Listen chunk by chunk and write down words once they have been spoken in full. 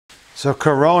So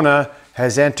Corona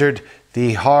has entered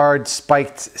the hard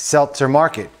spiked seltzer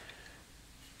market.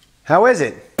 How is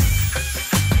it?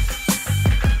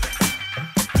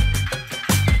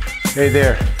 Hey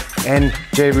there,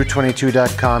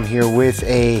 NJRoute22.com here with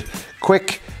a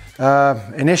quick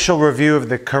initial review of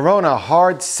the Corona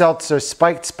Hard Seltzer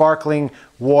Spiked Sparkling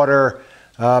Water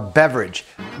beverage.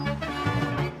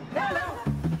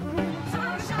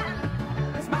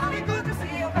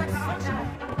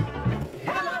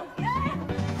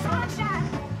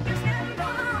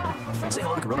 Say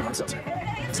hello to Corona Hard Seltzer.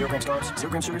 0 grams carbs,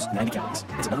 0 grams sugars, 90 calories.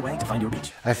 It's another way to find your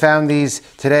beach. I found these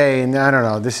today, and I don't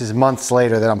know, this is months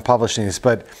later that I'm publishing this,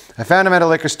 but I found them at a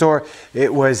liquor store.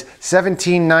 It was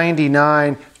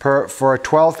 $17.99 for a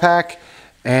 12-pack,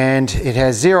 and it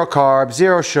has 0 carbs,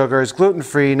 0 sugars,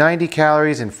 gluten-free, 90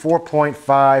 calories, and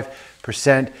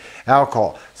 4.5%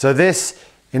 alcohol. So this,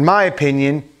 in my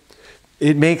opinion,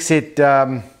 it makes it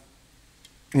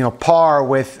par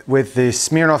with the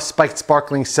Smirnoff Spiked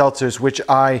Sparkling Seltzers, which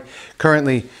I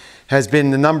currently has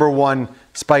been the #1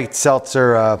 spiked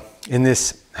seltzer in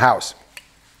this house.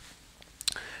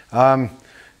 I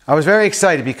was very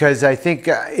excited because I think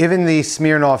even the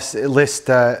Smirnoffs list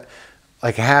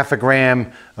like a half a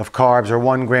gram of carbs or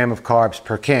 1 gram of carbs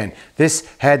per can. This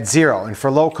had 0, and for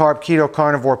low carb keto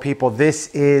carnivore people, this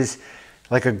is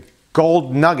like a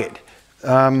gold nugget.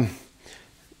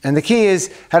 And the key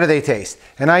is, how do they taste?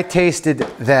 And I tasted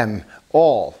them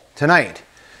all tonight.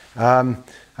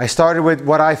 I started with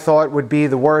what I thought would be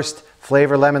the worst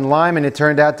flavor, lemon lime, and it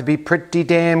turned out to be pretty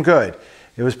damn good.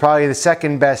 It was probably the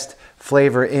second best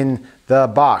flavor in the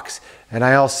box. And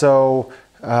I also,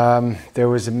 there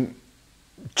was a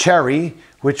cherry,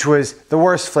 which was the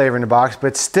worst flavor in the box,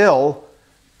 but still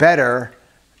better.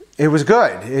 It was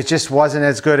good. It just wasn't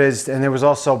as good as, and there was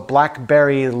also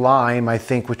blackberry lime, I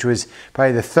think, which was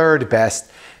probably the 3rd best.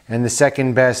 And the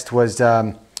 2nd best was,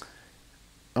 oh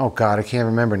God, I can't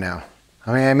remember now.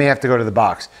 I mean, I may have to go to the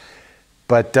box.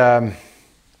 But there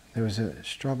was a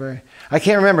strawberry. I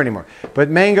can't remember anymore. But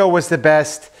mango was the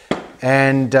best.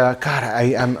 And God,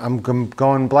 I'm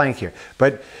going blank here.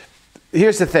 But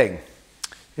here's the thing.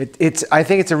 I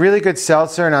think it's a really good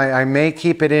seltzer, and I may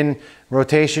keep it in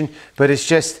rotation, but it's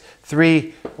just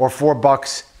 $3 or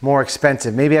 $4 more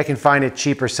expensive. Maybe I can find it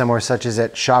cheaper somewhere, such as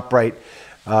at ShopRite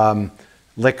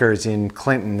Liquors in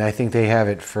Clinton. I think they have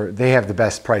it they have the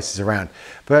best prices around.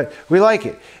 But we like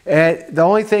it. The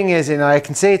only thing is, and I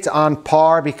can say it's on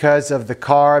par because of the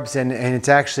carbs, and it's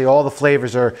actually all the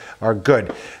flavors are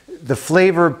good. The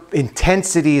flavor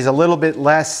intensity is a little bit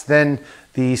less than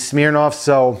the Smirnoff,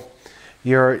 so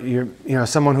you're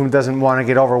someone who doesn't want to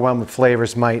get overwhelmed with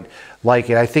flavors might like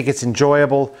it. I think it's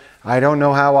enjoyable. I don't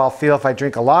know how I'll feel if I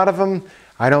drink a lot of them.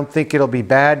 I don't think it'll be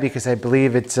bad because I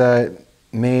believe it's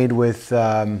made with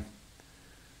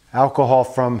alcohol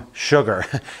from sugar.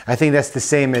 I think that's the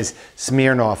same as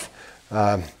Smirnoff,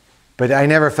 but I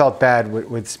never felt bad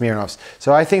with Smirnoffs.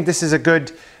 So I think this is a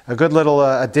good little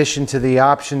addition to the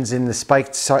options in the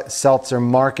spiked seltzer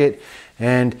market.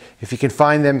 And if you can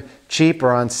find them cheap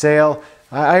or on sale,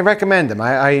 I recommend them.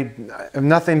 I have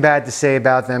nothing bad to say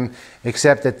about them,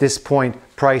 except at this point,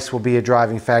 price will be a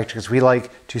driving factor because we like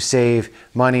to save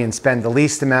money and spend the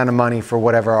least amount of money for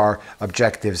whatever our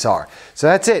objectives are. So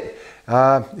that's it.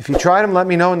 If you tried them, let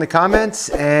me know in the comments.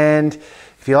 And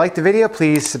if you liked the video,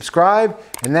 please subscribe.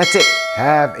 And that's it.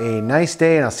 Have a nice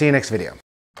day, and I'll see you next video.